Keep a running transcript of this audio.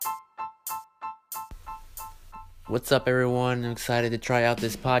What's up, everyone? I'm excited to try out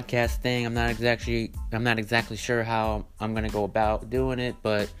this podcast thing. I'm not exactly sure how I'm gonna go about doing it,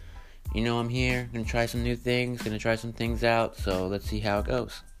 but I'm here. Gonna try some new things. Gonna try some things out. So let's see how it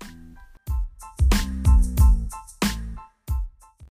goes.